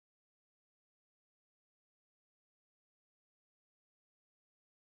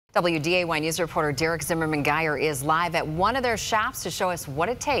WDAY News reporter Derek Zimmerman-Guyer is live at one of their shops to show us what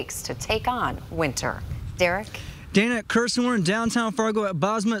it takes to take on winter. Derek? Dana, Kirsten, we're in downtown Fargo at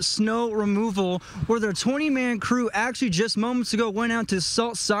Bosma Snow Removal, where their 20-man crew actually just moments ago went out to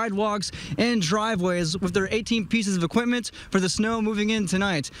salt sidewalks and driveways with their 18 pieces of equipment for the snow moving in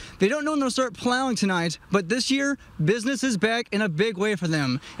tonight. They don't know when they'll start plowing tonight, but this year, business is back in a big way for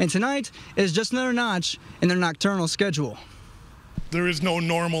them. And tonight is just another notch in their nocturnal schedule. There is no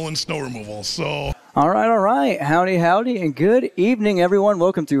normal in snow removal, so. All right. Howdy, and good evening, everyone.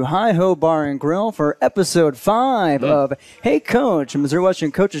 Welcome to Hi-Ho Bar and Grill for episode 5 of Hey Coach, a Missouri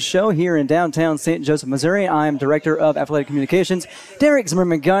Western Coaches Show here in downtown St. Joseph, Missouri. I'm Director of Athletic Communications, Derek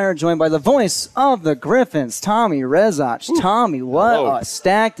Zimmerman-Guyer, joined by the voice of the Griffins, Tommy Rezach. Tommy, what a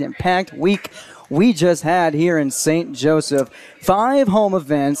stacked and packed week we just had here in St. Joseph. 5 home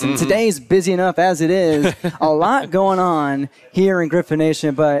events, and today's busy enough as it is. A lot going on here in Griffin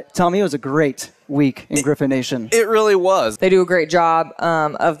Nation, but Tommy, it was a great week in Griffin Nation. It really was. They do a great job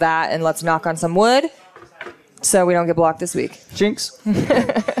of that, and let's knock on some wood so we don't get blocked this week. Jinx.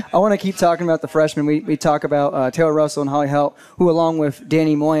 I want to keep talking about the freshmen. We talk about Taylor Russell and Holly Helt, who along with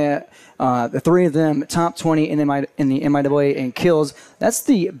Danny Moya, the 3 of them top 20 in the MIAA in kills. That's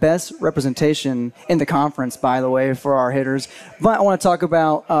the best representation in the conference, by the way, for our hitters. But I want to talk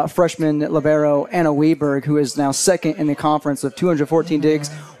about freshman libero Anna Weberg, who is now second in the conference with 214 digs.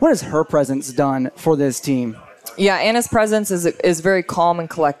 What has her presence done for this team? Yeah, Anna's presence is very calm and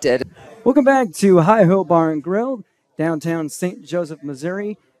collected. Welcome back to Hi-Ho Bar and Grill, downtown St. Joseph,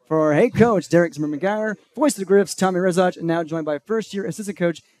 Missouri. For our head coach, Derek Zimmerman-Guyer, voice of the Griffs, Tommy Rezach, and now joined by first-year assistant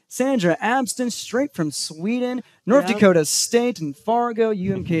coach Sandra Abston, straight from Sweden, North Dakota State and Fargo,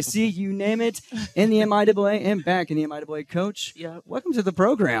 UMKC, you name it, in the MIAA and back in the MIAA. Coach, welcome to the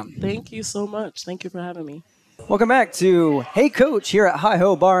program. Thank you so much. Thank you for having me. Welcome back to Hey Coach here at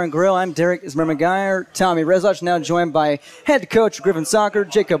Hi-Ho Bar and Grill. I'm Derek Zimmerman-Guyer. Tommy Rezach, now joined by head coach Griffin Soccer,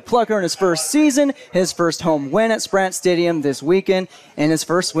 Jacob Plucker, in his first season, his first home win at Spratt Stadium this weekend, and his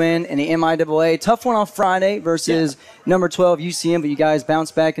first win in the MIAA. Tough one on Friday versus number 12 UCM, but you guys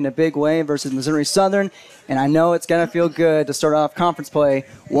bounced back in a big way versus Missouri Southern, and I know it's going to feel good to start off conference play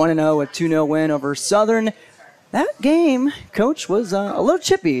 1-0 with 2-0 win over Southern. That game, Coach, was a little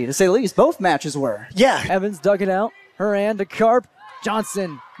chippy, to say the least. Both matches were. Yeah. Evans dug it out. Horan to Karp.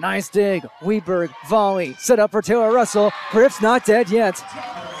 Johnson, nice dig. Weberg, volley. Set up for Taylor Russell. Griff's not dead yet.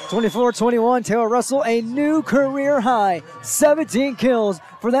 24-21, Taylor Russell, a new career high. 17 kills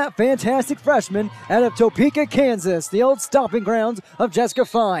for that fantastic freshman out of Topeka, Kansas, the old stomping grounds of Jessica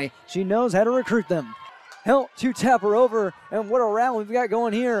Fye. She knows how to recruit them. Help to tap her over, and what a round we've got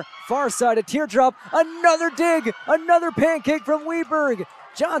going here. Far side, a teardrop, another dig, another pancake from Weberg.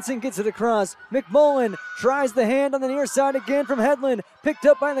 Johnson gets it across. McMullen tries the hand on the near side again from Headland. Picked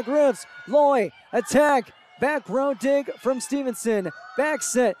up by the Griffs. Loy, attack, back row dig from Stevenson. Back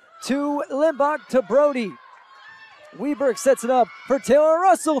set to Limbach to Brody. Weberg sets it up for Taylor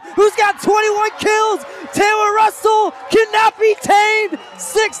Russell, who's got 21 kills. Taylor Russell cannot be tamed.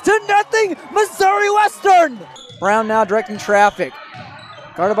 6-0, Missouri Western. Brown now directing traffic.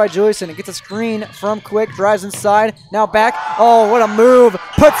 Guarded by Julius, and it gets a screen from Quick, drives inside, now back. Oh, what a move.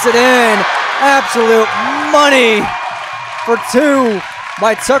 Puts it in. Absolute money for 2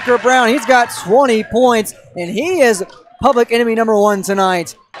 by Tucker Brown. He's got 20 points, and he is public enemy number 1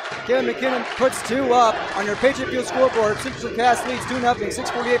 tonight. Kevin McKinnon puts 2 up on your Patriot Field scoreboard. Central Cass leads 2-0,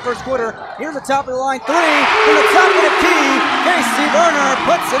 6:48 first quarter. Here's the top of the line, 3 from the top of the key. Casey Werner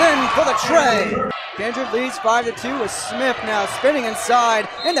puts it in for the tray. Kendrick leads 5-2 with Smith now spinning inside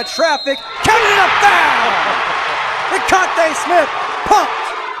into traffic. Counting a foul! Deconte Smith pumped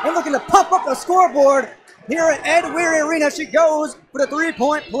and looking to pump up the scoreboard here at Ed Weary Arena. She goes for the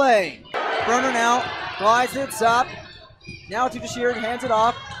 3-point play. Werner now glides to the top. Now to Shear, hands it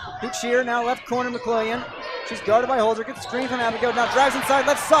off. Luke Shear now left corner, McClellan. She's guarded by Holzer, gets the screen from Abigail, now drives inside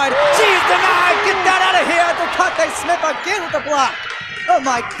left side. She's denied! Get that out of here! Deconte Smith again with the block. Oh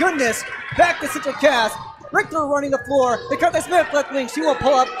my goodness! Back to Central Cass. Richter running the floor. Deconte Smith left wing. She won't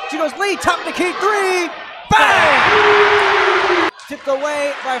pull up. She goes lead, top of the key, 3. Bang! Tipped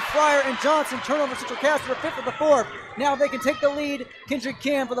away by Fryer and Johnson. Turnover Central Cass for 5th of the 4th. Now they can take the lead. Kendrick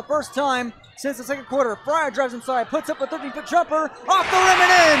can for the first time since the second quarter. Fryer drives inside, puts up a 13-foot jumper, off the rim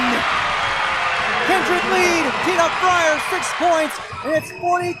and in! Kendrick lead, Tina Fryer 6 points, and it's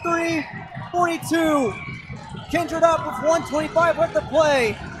 43-42. Kendrick up with 1:25 left to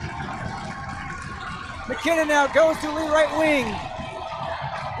play. McKinnon now goes to Lee right wing.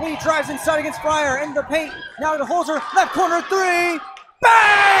 Lee drives inside against Fryer, into the paint, now to Holzer, left corner 3.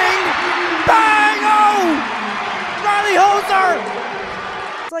 Bang! Bang! Oh! Riley Holzer!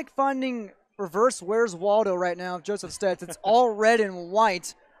 like finding reverse Where's Waldo right now of Joseph Stets. It's all red and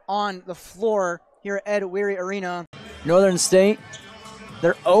white on the floor here at Ed Weary Arena. Northern State,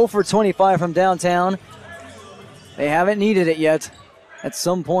 they're 0 for 25 from downtown. They haven't needed it yet. At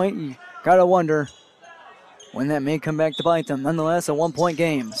some point, you gotta wonder when that may come back to bite them. Nonetheless, a 1-point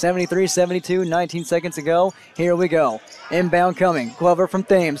game. 73-72, 19 seconds to go. Here we go. Inbound coming. Glover from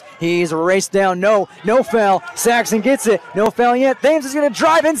Thames. He's raced down. No foul. Saxon gets it. No foul yet. Thames is going to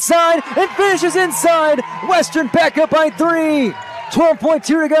drive inside and finishes inside. Western back up by 3. 12.2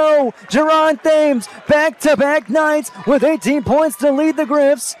 to go. Jerron Thames, back-to-back nights with 18 points to lead the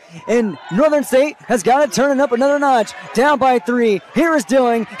Griffs. And Northern State has got to turn it up another notch. Down by 3. Here is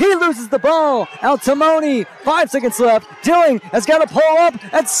Dilling. He loses the ball. Out to Moni. 5 seconds left. Dilling has got to pull up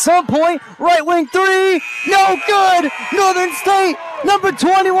at some point. Right wing 3. No good. Northern State, number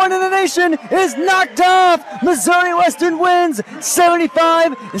 21 in the nation, is knocked off. Missouri Western wins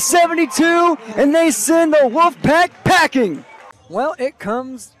 75-72, and they send the Wolfpack packing. Well, it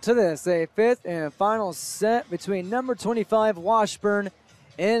comes to this, a fifth and final set between number 25 Washburn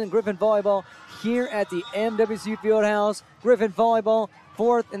and Griffin Volleyball here at the MWC Fieldhouse. Griffin Volleyball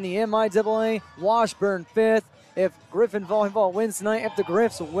fourth in the MIAA, Washburn fifth. If Griffin Volleyball wins tonight, if the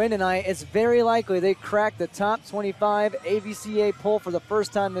Griffs win tonight, it's very likely they crack the top 25 AVCA poll for the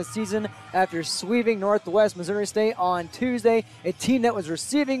first time this season after sweeping Northwest Missouri State on Tuesday, a team that was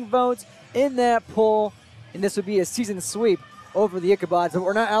receiving votes in that poll, and this would be a season sweep over the Ichabods. But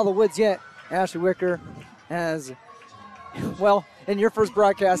we're not out of the woods yet. Ashley Wicker has, well, in your first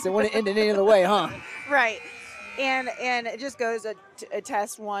broadcast, it wouldn't end in any other way, huh? Right. And it just goes a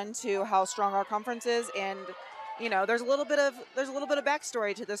test one to how strong our conference is, and you know there's a little bit of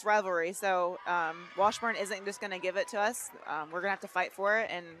backstory to this rivalry. So Washburn isn't just going to give it to us. We're going to have to fight for it,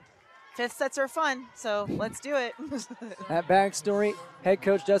 and fifth sets are fun, so let's do it. That backstory, head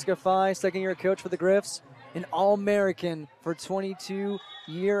coach Jessica Fye, second-year coach for the Griffs, an All-American for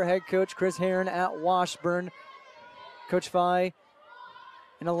 22-year head coach Chris Herron at Washburn. Coach Fye,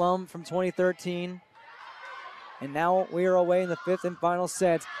 an alum from 2013. And now we are away in the fifth and final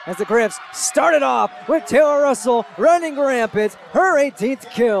set as the Griffs started off with Taylor Russell running rampant, her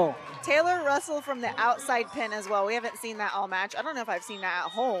 18th kill. Taylor Russell from the outside pin as well. We haven't seen that all match. I don't know if I've seen that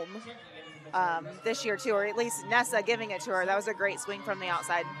at home this year too, or at least Nessa giving it to her. That was a great swing from the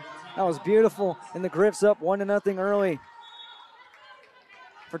outside. That was beautiful, and the Griffs up 1-0 early.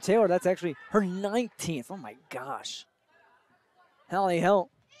 For Taylor, that's actually her 19th. Oh my gosh. Holly Helt,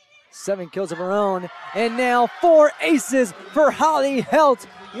 7 kills of her own, and now 4 aces for Holly Helt.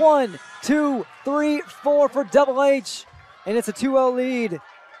 1, 2, 3, 4 for Double H, and it's a 2-0 lead.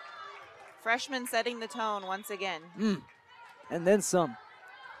 Freshman setting the tone once again. And then some.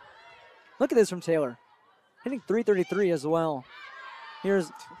 Look at this from Taylor, hitting .333 as well.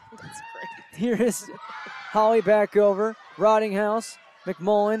 That's great. Here is Holly back over. Roddinghouse,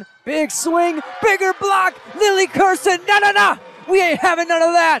 McMullen, big swing, bigger block. Lily Curson, no. We ain't having none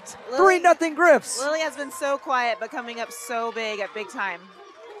of that. 3-0 Griffs. Lily has been so quiet, but coming up so big at big time.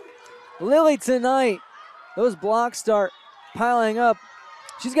 Lily tonight, those blocks start piling up.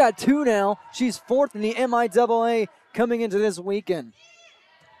 She's got 2 now. She's 4th in the MIAA coming into this weekend.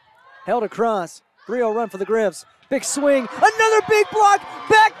 Held across, 3-0 run for the Griffs. Big swing, another big block,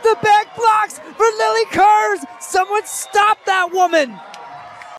 back-to-back blocks for Lily Kurz. Someone stop that woman.